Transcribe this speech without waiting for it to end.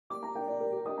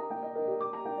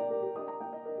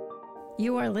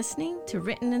You are listening to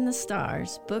Written in the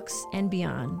Stars, Books and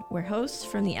Beyond, where hosts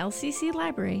from the LCC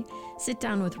Library sit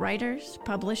down with writers,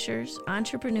 publishers,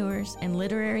 entrepreneurs, and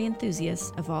literary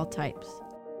enthusiasts of all types.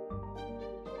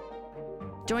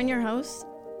 Join your hosts,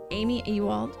 Amy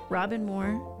Ewald, Robin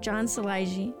Moore, John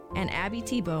Salaiji, and Abby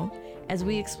Tebow as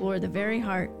we explore the very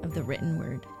heart of the written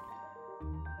word.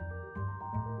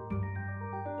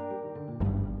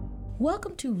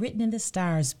 Welcome to Written in the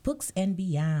Stars, Books and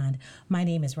Beyond. My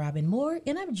name is Robin Moore,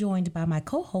 and I'm joined by my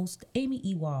co-host, Amy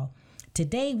Ewald.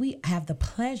 Today, we have the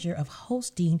pleasure of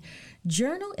hosting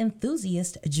journal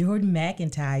enthusiast Jordan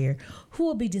McIntyre, who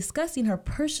will be discussing her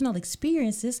personal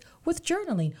experiences with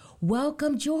journaling.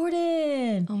 Welcome,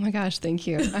 Jordan. Oh my gosh, thank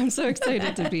you. I'm so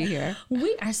excited to be here.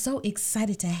 We are so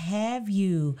excited to have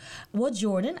you. Well,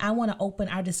 Jordan, I want to open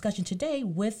our discussion today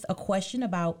with a question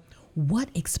about what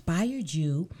inspired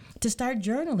you to start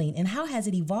journaling and how has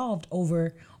it evolved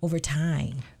over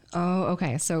time? Oh,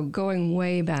 okay. So going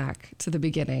way back to the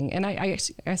beginning, and I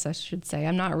guess I should say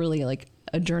I'm not really like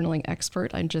a journaling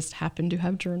expert. I just happen to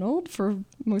have journaled for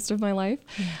most of my life.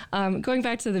 Yeah. Going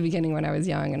back to the beginning when I was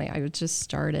young, and I just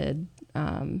started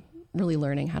really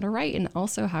learning how to write and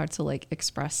also how to like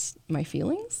express my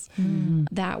feelings.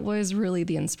 That was really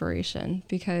the inspiration,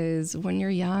 because when you're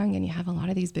young and you have a lot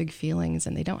of these big feelings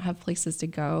and they don't have places to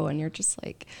go and you're just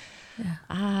like,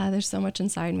 there's so much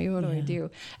inside me. What do I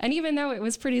do? And even though it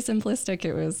was pretty simplistic,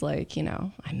 it was like,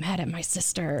 I'm mad at my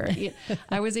sister.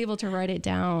 I was able to write it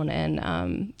down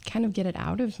and kind of get it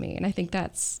out of me. And I think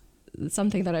that's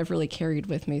something that I've really carried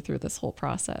with me through this whole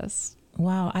process.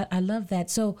 Wow, I love that.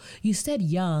 So you said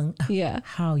young. Yeah.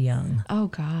 How young? Oh,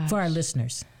 gosh. For our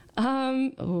listeners.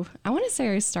 I want to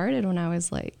say I started when I was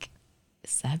like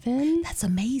 7. That's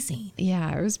amazing.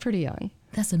 Yeah, I was pretty young.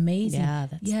 That's amazing.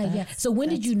 Yeah. So when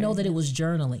did you know that it was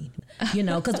journaling?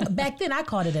 Because back then I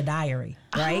called it a diary,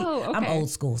 right? Oh, okay. I'm old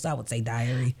school, so I would say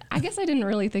diary. I guess I didn't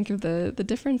really think of the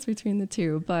difference between the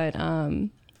two, but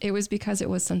it was because it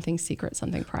was something secret,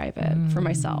 something private for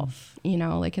myself.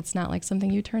 Like it's not like something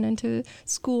you turn into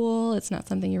school. It's not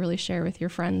something you really share with your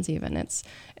friends even. It's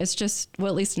just, well,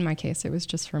 at least in my case, it was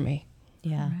just for me.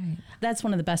 Yeah. Right. That's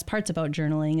one of the best parts about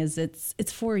journaling is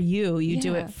it's for you. You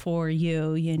do it for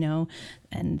you,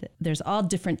 and there's all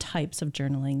different types of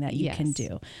journaling that you can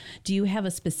do. Do you have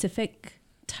a specific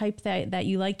type that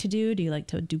you like to do? Do you like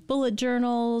to do bullet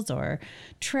journals or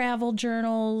travel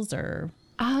journals or...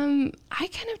 I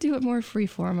kind of do it more free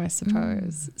form, I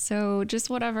suppose. So just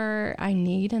whatever I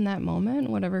need in that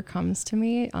moment, whatever comes to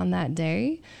me on that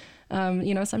day.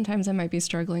 Sometimes I might be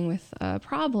struggling with a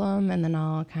problem and then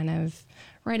I'll kind of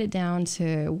write it down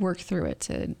to work through it,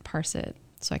 to parse it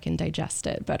so I can digest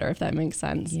it better, if that makes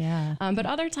sense. Yeah. But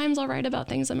other times I'll write about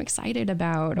things I'm excited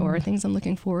about or things I'm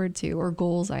looking forward to or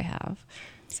goals I have.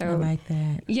 So I like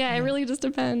that. Yeah, it really just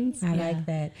depends. I like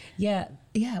that. Yeah.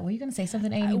 Were you going to say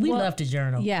something, Amy? We love to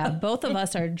journal. Yeah, both of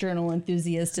us are journal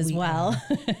enthusiasts as well.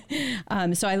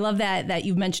 So I love that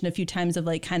you've mentioned a few times of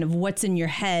like kind of what's in your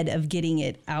head of getting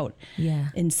it out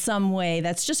in some way.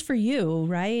 That's just for you,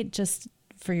 right? Just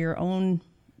for your own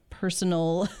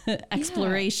personal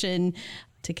exploration.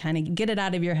 To kind of get it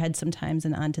out of your head sometimes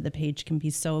and onto the page can be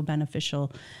so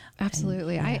beneficial.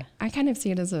 Absolutely. I kind of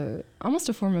see it as almost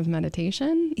a form of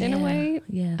meditation in a way.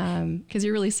 Yeah. Because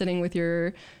you're really sitting with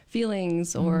your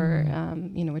feelings or,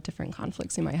 with different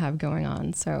conflicts you might have going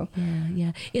on. So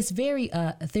yeah. It's very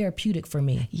therapeutic for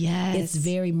me. Yes. It's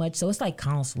very much so. It's like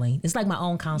counseling. It's like my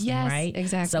own counseling, right?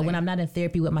 Exactly. So when I'm not in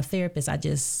therapy with my therapist, I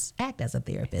just act as a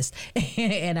therapist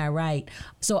and I write.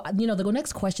 So, the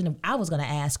next question I was going to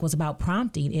ask was about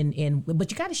prompting but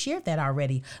you kind of shared that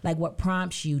already. Like what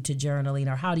prompts you to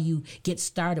journaling or how do you get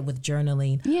started with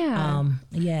journaling?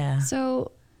 Yeah.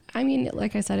 So,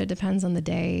 like I said, it depends on the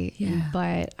day,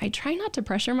 but I try not to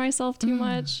pressure myself too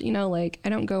much. I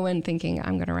don't go in thinking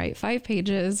I'm going to write 5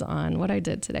 pages on what I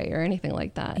did today or anything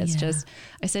like that. It's just,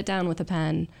 I sit down with a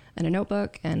pen and a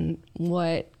notebook and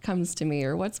what comes to me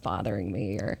or what's bothering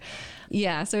me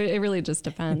so it really just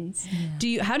depends.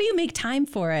 How do you make time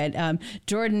for it?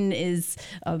 Jordan is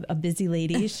a busy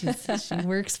lady. She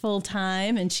works full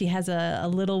time and she has a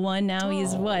little one now.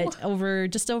 He's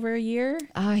just over a year?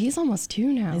 He's almost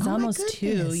 2 now. He's almost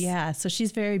 2. Yeah. So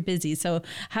she's very busy. So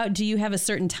how do you have a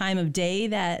certain time of day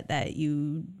that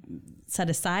you set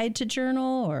aside to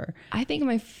journal? Or I think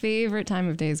my favorite time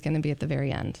of day is going to be at the very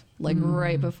end, like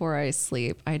right before I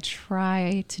sleep. I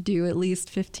try to do at least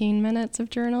 15 minutes of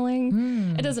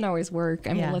journaling. It doesn't always work.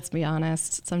 I mean, let's be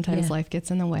honest. Sometimes life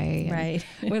gets in the way. Right.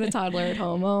 With a toddler at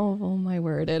home, oh my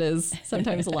word, it is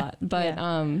sometimes a lot. But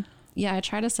I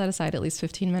try to set aside at least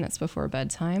 15 minutes before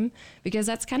bedtime because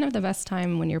that's kind of the best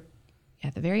time when you're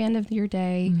at the very end of your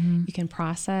day, you can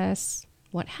process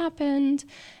what happened.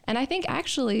 And I think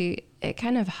actually it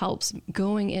kind of helps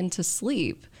going into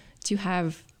sleep to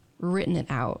have written it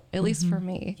out, at least for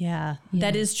me. Yeah,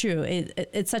 that is true.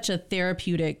 It's such a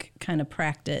therapeutic kind of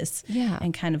practice,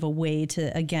 and kind of a way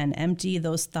to, again, empty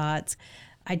those thoughts.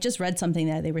 I just read something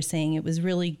that they were saying it was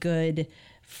really good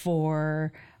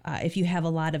for if you have a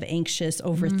lot of anxious,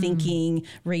 overthinking,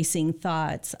 racing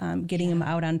thoughts, getting them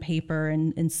out on paper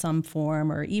in some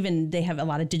form, or even they have a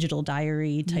lot of digital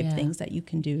diary type things that you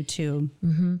can do too.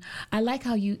 I like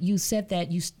how you said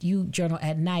that you journal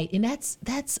at night, and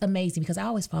that's amazing because I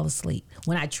always fall asleep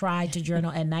when I try to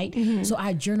journal at night. So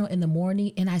I journal in the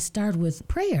morning, and I start with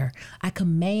prayer. I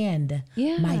command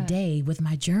my day with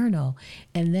my journal,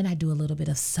 and then I do a little bit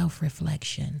of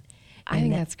self-reflection. I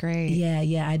think that's great.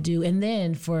 Yeah, I do. And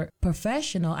then for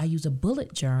professional, I use a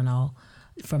bullet journal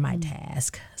for my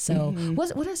task. So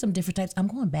what are some different types? I'm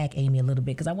going back, Amy, a little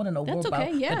bit because I want to know more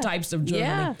about the types of journaling.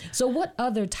 Yeah. So what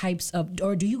other types of,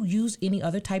 or do you use any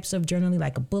other types of journaling,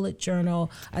 like a bullet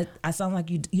journal? I sound like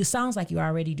you sounds like you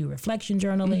already do reflection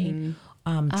journaling.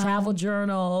 Travel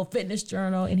journal, fitness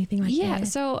journal, anything like that? Yeah,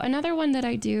 so another one that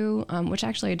I do, which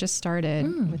actually I just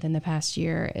started within the past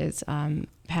year, is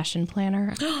Passion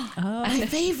Planner. My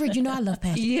favorite. I love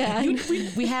Passion. Yeah.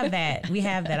 We have that.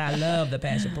 I love the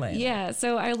Passion Planner. Yeah,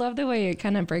 so I love the way it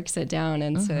kind of breaks it down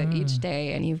into each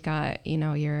day, and you've got,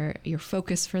 your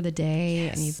focus for the day,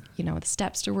 and you've, the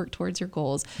steps to work towards your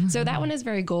goals. So that one is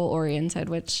very goal oriented,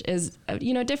 which is,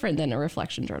 different than a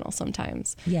reflection journal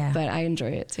sometimes. Yeah. But I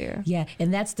enjoy it too. Yeah.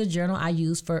 And that's the journal I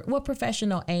use for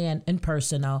professional and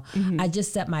personal. I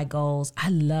just set my goals. I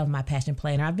love my Passion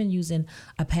Planner. I've been using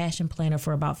a Passion Planner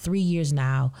for about 3 years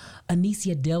now.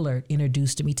 Anicia Dillard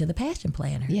introduced me to the Passion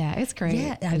Planner. Yeah, it's great.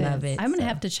 Yeah, I love it. I'm going to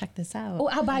have to check this out. Oh,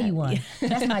 I'll buy you one.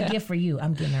 That's my gift for you.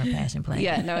 I'm getting her a Passion Planner.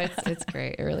 Yeah, no, it's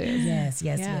great. It really is.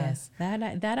 Yes.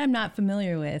 That I'm not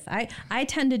familiar with. I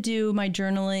tend to do my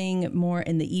journaling more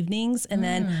in the evenings. And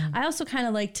then I also kind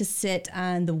of like to sit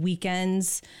on the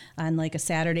weekends on like a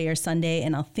Saturday or Sunday,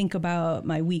 and I'll think about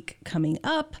my week coming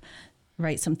up,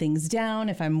 write some things down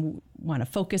if I want to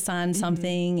focus on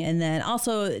something, and then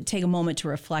also take a moment to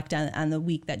reflect on the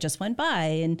week that just went by,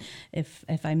 and if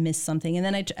I missed something. And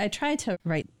then I try to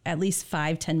write at least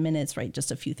 5-10 minutes, write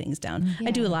just a few things down. I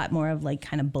do a lot more of like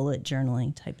kind of bullet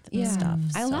journaling type stuff.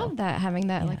 I love that, having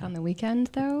that like on the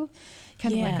weekend though.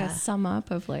 Kind of like a sum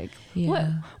up of like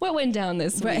what went down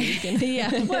this week.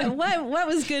 And what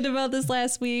was good about this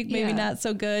last week, maybe not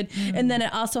so good. And then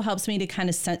it also helps me to kind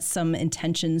of set some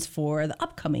intentions for the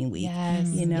upcoming week.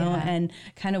 And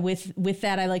kind of with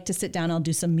that, I like to sit down, I'll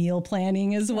do some meal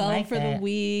planning as well for the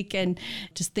week, and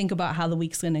just think about how the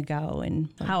week's going to go and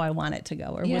how I want it to go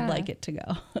or would like it to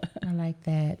go. I like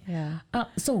that. Yeah.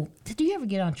 So did you ever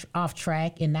get off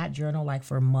track and not journal like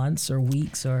for months or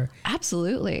weeks or?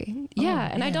 Absolutely. Yeah.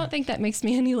 And I don't think that makes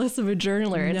me any less of a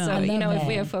journaler. No, and so, that. if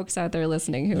we have folks out there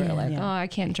listening who are like, oh, I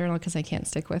can't journal because I can't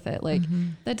stick with it. Like,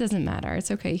 that doesn't matter. It's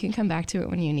okay. You can come back to it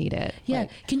when you need it. Yeah.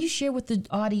 Can you share with the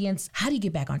audience, how do you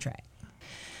get back on track?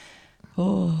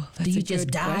 Oh, that's do you a just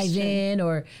good dive question. in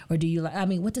or do you,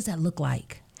 what does that look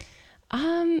like?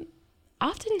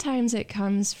 Oftentimes it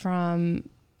comes from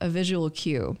a visual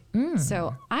cue.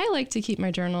 So I like to keep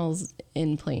my journals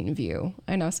in plain view.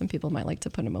 I know some people might like to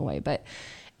put them away, but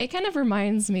it kind of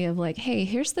reminds me of like, hey,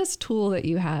 here's this tool that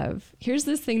you have. Here's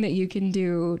this thing that you can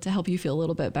do to help you feel a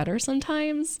little bit better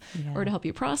sometimes or to help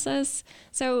you process.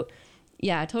 So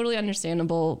yeah, totally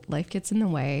understandable. Life gets in the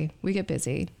way. We get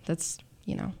busy. That's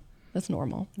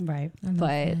normal. Right.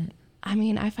 But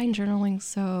I find journaling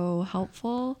so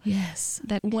helpful. Yes.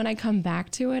 That when I come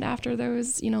back to it after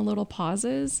those, little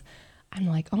pauses, I'm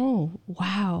like, oh,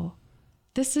 wow,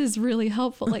 this is really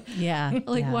helpful. Like,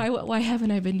 why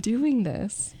haven't I been doing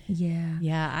this? Yeah.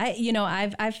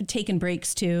 Yeah. I've taken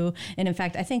breaks too. And in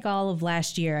fact, I think all of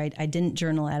last year I didn't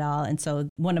journal at all. And so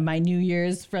one of my New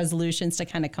Year's resolutions to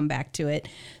kind of come back to it.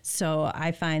 So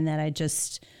I find that I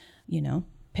just,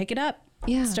 pick it up.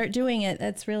 Yeah. Start doing it.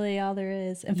 That's really all there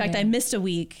is. In fact, I missed a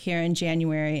week here in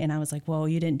January and I was like, whoa,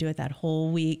 you didn't do it that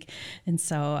whole week. And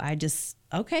so I just,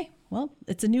 okay, well,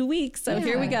 it's a new week. So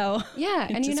here we go. Yeah.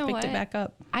 And just picked it back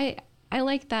up. I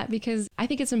like that because I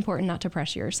think it's important not to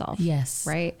pressure yourself. Yes.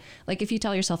 Right? Like if you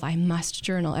tell yourself, I must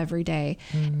journal every day,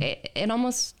 it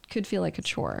almost could feel like a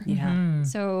chore. Yeah.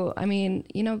 So,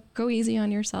 go easy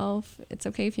on yourself. It's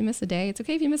okay if you miss a day. It's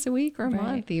okay if you miss a week or a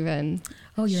month even.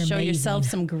 Oh, you're Show amazing. yourself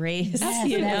some grace,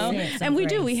 Yes, and we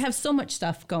do. We have so much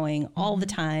stuff going all the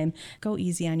time. Go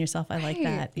easy on yourself. I like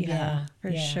that. Yeah,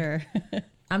 for sure.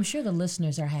 I'm sure the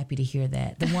listeners are happy to hear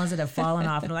that. The ones that have fallen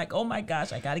off and are like, oh my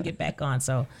gosh, I got to get back on.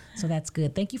 So that's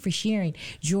good. Thank you for sharing.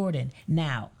 Jordan,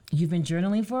 now, you've been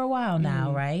journaling for a while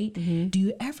now, right? Mm-hmm. Do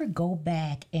you ever go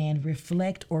back and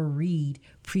reflect or read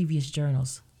previous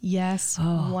journals? Yes,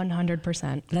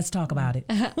 100%. Let's talk about it.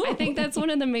 I think that's one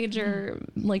of the major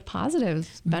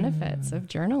positive benefits of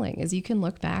journaling is you can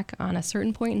look back on a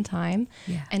certain point in time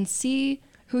and see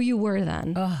who you were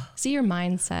then, see your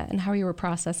mindset and how you were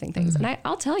processing things. And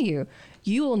I'll tell you,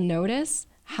 you will notice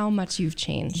how much you've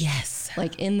changed. Yes.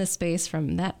 Like in the space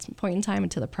from that point in time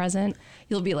into the present,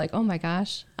 you'll be like, oh my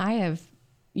gosh, I have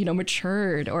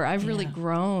matured, or I've really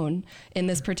grown in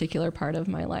this particular part of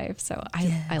my life. So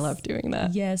I love doing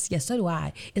that. Yes, so do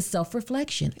I. It's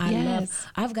self-reflection.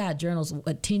 I've got journals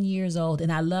 10 years old,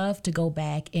 and I love to go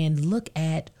back and look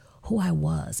at who I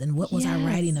was and what was I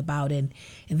writing about, and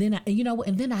then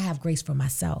I have grace for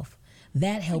myself.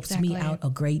 That helps me out a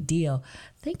great deal.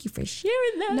 Thank you for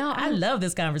sharing that. No, I love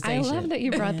this conversation. I love that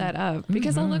you brought that up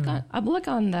because I'll look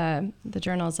on the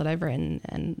journals that I've written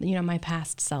and my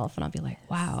past self, and I'll be like,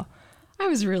 wow, I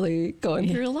was really going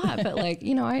through a lot, but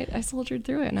I soldiered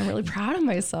through it, and I'm really proud of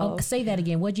myself. Oh, say that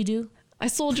again. What'd you do? I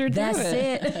soldiered through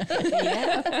it. That's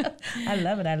it. I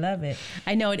love it.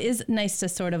 I know it is nice to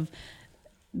sort of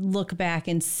look back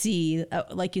and see,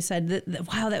 like you said,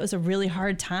 wow, that was a really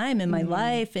hard time in my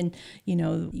life. And,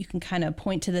 you can kind of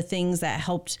point to the things that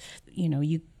helped,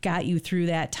 you got you through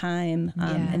that time,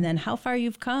 and then how far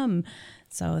you've come.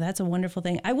 So that's a wonderful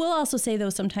thing. I will also say, though,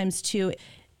 sometimes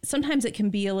it can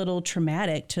be a little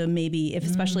traumatic to maybe,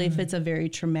 especially if it's a very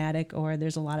traumatic or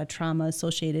there's a lot of trauma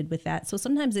associated with that. So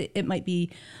sometimes it might be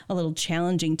a little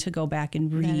challenging to go back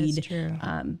and read. That is true.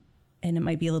 And it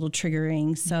might be a little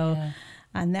triggering. So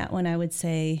on that one, I would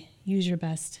say use your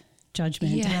best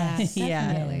judgment. Yes,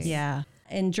 definitely. Yeah.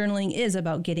 And journaling is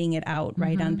about getting it out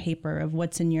right on paper of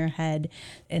what's in your head.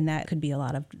 And that could be a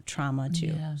lot of trauma too.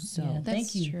 Yeah, so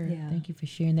thank you. True. Yeah. Thank you for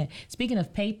sharing that. Speaking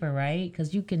of paper, right?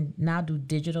 Because you can now do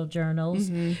digital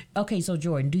journals. Okay, so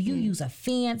Jordan, do you use a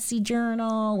fancy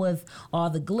journal with all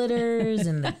the glitters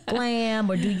and the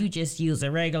glam, or do you just use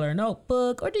a regular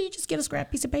notebook, or do you just get a scrap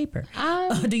piece of paper?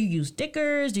 Do you use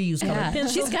stickers? Do you use colored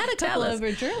pencils? She's got a couple of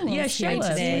her journals here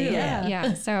today.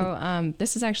 Yeah. So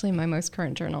this is actually my most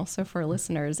current journal. So for listeners,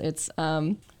 it's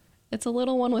a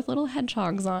little one with little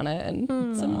hedgehogs on it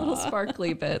and some little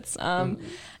sparkly bits.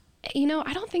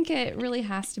 I don't think it really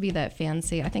has to be that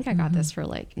fancy. I think I got this for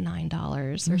like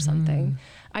 $9 or something.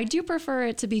 I do prefer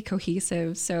it to be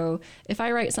cohesive. So if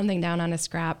I write something down on a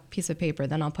scrap piece of paper,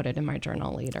 then I'll put it in my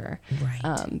journal later.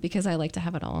 Right. Because I like to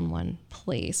have it all in one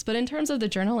place. But in terms of the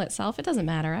journal itself, it doesn't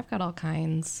matter. I've got all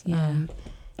kinds.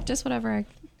 Just whatever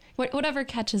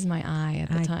catches my eye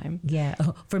at the time. Yeah.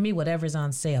 For me, whatever's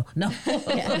on sale. No.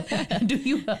 Do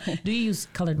you use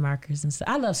colored markers and stuff?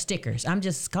 I love stickers.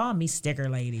 Call me sticker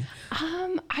lady.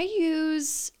 I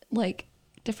use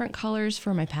different colors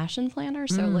for my passion planner.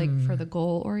 So for the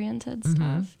goal oriented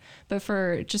stuff, but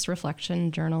for just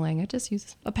reflection journaling, I just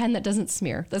use a pen that doesn't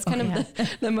smear. That's kind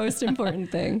of the most important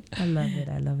thing. I love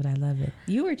it.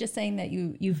 You were just saying that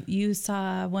you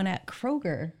saw one at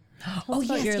Kroger.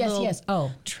 Yes.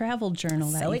 Oh, travel journal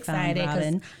that so you excited found,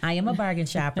 Robin. because I am a bargain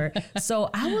shopper.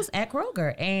 So I was at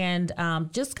Kroger and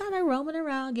just kind of roaming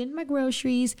around getting my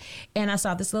groceries, and I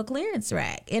saw this little clearance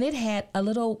rack, and it had a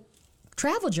little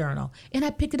travel journal, and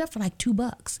I picked it up for like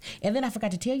 $2. And then I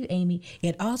forgot to tell you, Amy,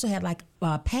 it also had like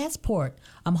a passport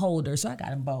holder, so I got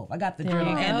them both. I got the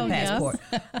journal and the passport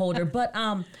holder. But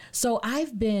so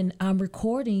I've been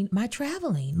recording my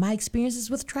experiences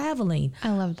with traveling. I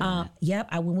love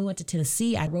that. When we went to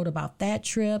Tennessee, I wrote about that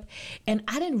trip, and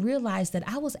I didn't realize that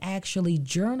I was actually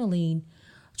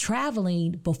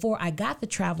traveling before I got the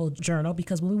travel journal,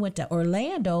 because when we went to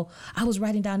Orlando, I was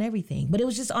writing down everything, but it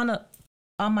was just on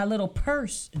my little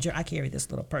purse. I carry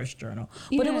this little purse journal,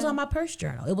 but it was on my purse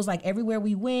journal. It was like everywhere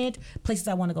we went, places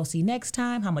I want to go see next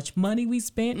time, how much money we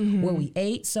spent, where we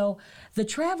ate. So the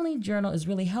traveling journal is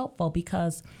really helpful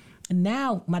because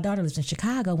now my daughter lives in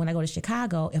Chicago. When I go to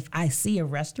Chicago, if I see a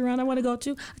restaurant I want to go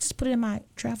to, I just put it in my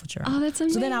travel journal. Oh, that's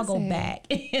amazing. So then I'll go back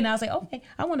and I'll say, okay,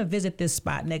 I want to visit this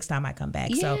spot next time I come back.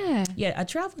 Yeah. So a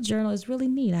travel journal is really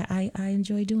neat. I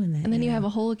enjoy doing that. And then you have a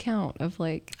whole account of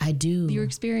I do your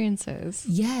experiences.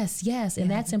 Yes.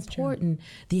 And that's important. True.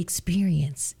 The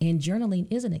experience, and journaling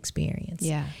is an experience.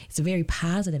 Yeah. It's a very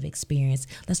positive experience.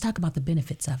 Let's talk about the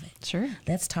benefits of it. Sure.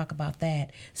 Let's talk about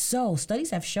that. So studies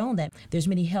have shown that there's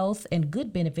many health and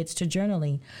good benefits to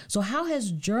journaling. So how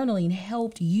has journaling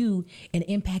helped you and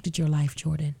impacted your life,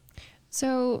 Jordan?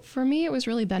 So for me, it was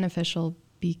really beneficial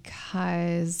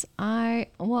Because I'm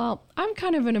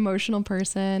kind of an emotional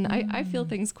person. I feel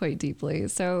things quite deeply.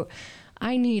 So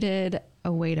I needed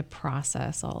a way to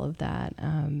process all of that.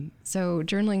 So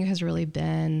journaling has really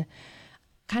been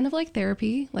kind of like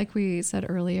therapy, like we said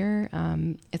earlier.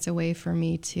 It's a way for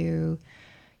me to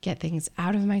get things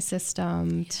out of my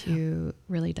system, to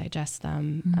really digest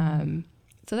them.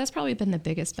 So that's probably been the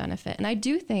biggest benefit. And I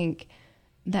do think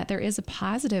that there is a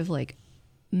positive, like,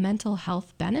 mental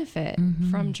health benefit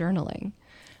from journaling.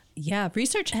 Yeah,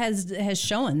 research has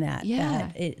shown that. Yeah.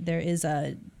 That there is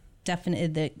a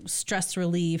definite stress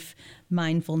relief,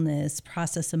 mindfulness,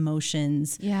 process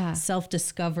emotions,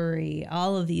 self-discovery.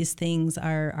 All of these things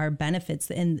are benefits,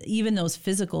 and even those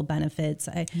physical benefits.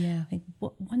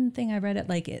 One thing I read it,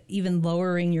 like even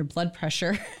lowering your blood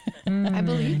pressure. I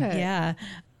believe it. Yeah.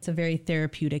 It's a very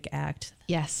therapeutic act.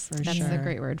 Yes, that's a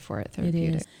great word for it,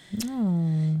 therapeutic. It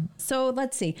is. So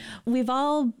let's see. We've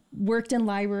all worked in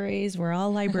libraries. We're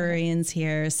all librarians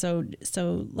here. So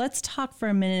let's talk for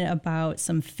a minute about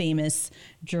some famous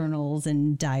journals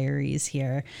and diaries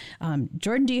here.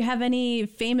 Jordan, do you have any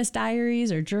famous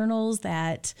diaries or journals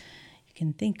that you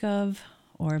can think of,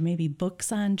 or maybe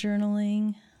books on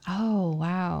journaling? Oh,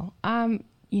 wow.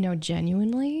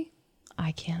 Genuinely,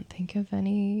 I can't think of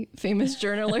any famous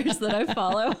journalers that I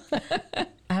follow.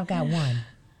 I've got one.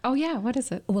 Oh, yeah. What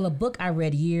is it? Well, a book I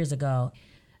read years ago,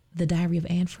 The Diary of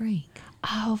Anne Frank.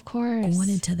 Oh, of course. I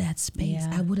went into that space.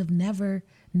 I would have never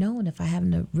known if I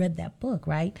hadn't read that book,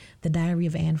 right? The Diary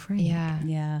of Anne Frank.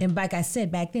 Yeah. And like I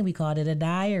said, back then we called it a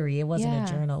diary. It wasn't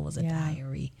a journal, it was a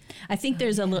diary. I think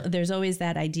there's always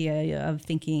that idea of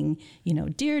thinking,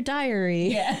 dear diary.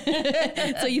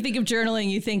 Yeah. So you think of journaling,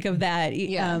 you think of that.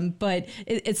 But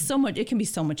it's so much. It can be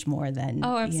so much more than.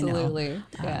 Oh, absolutely.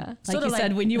 Yeah. Like you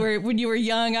said, when you were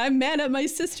young, I'm mad at my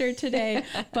sister today.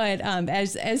 But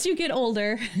as you get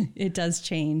older, it does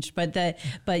change. But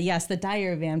yes, the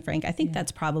Diary of Anne Frank. I think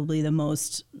that's probably the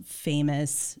most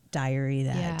famous diary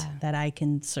that I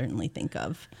can certainly think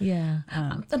of. Yeah.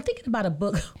 I'm thinking about a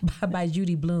book by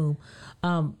Judy Blume.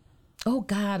 Oh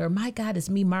God, or My God, It's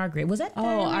Me, Margaret. Was that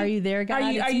diary? Oh, Are You There, God?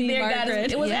 Are you there,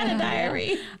 Margaret? God? Was that a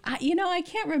diary? I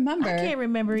can't remember. I can't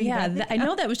remember either. Yeah, I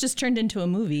know that was just turned into a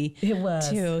movie. It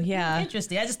was. Too, yeah.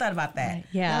 Interesting. I just thought about that.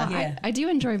 Yeah. I do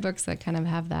enjoy books that kind of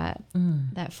have that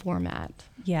format.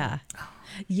 Yeah.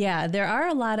 Yeah, there are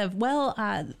a lot of,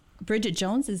 Bridget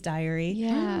Jones's diary.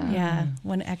 Yeah.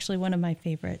 One of my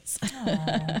favorites.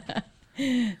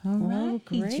 All right,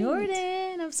 great.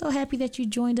 Jordan, I'm so happy that you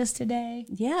joined us today.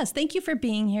 Yes, thank you for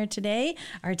being here today.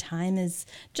 Our time is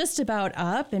just about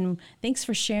up, and thanks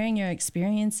for sharing your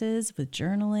experiences with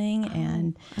journaling.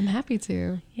 And I'm happy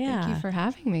to. Yeah. Thank you for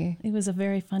having me. It was a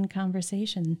very fun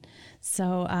conversation.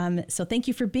 So thank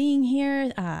you for being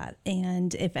here.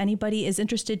 And if anybody is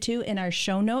interested too, in our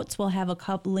show notes, we'll have a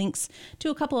couple links to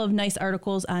a couple of nice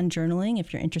articles on journaling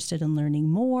if you're interested in learning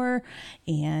more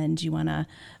and you want to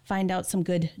find out some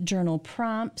good journal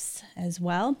prompts as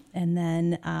well. And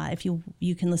then if you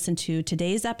can listen to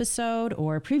today's episode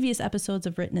or previous episodes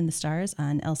of Written in the Stars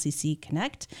on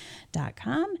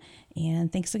lccconnect.com.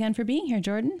 And thanks again for being here,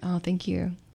 Jordan. Oh, thank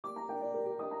you.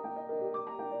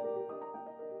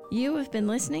 You have been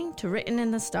listening to Written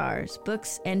in the Stars,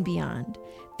 Books and Beyond.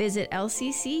 Visit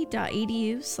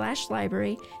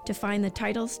lcc.edu/library to find the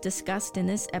titles discussed in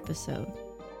this episode.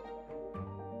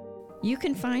 You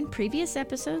can find previous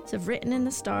episodes of Written in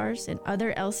the Stars and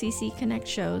other LCC Connect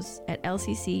shows at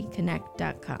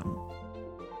lccconnect.com.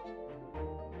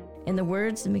 In the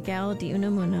words of Miguel de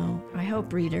Unamuno, I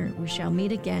hope, reader, we shall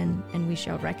meet again and we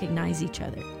shall recognize each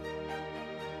other.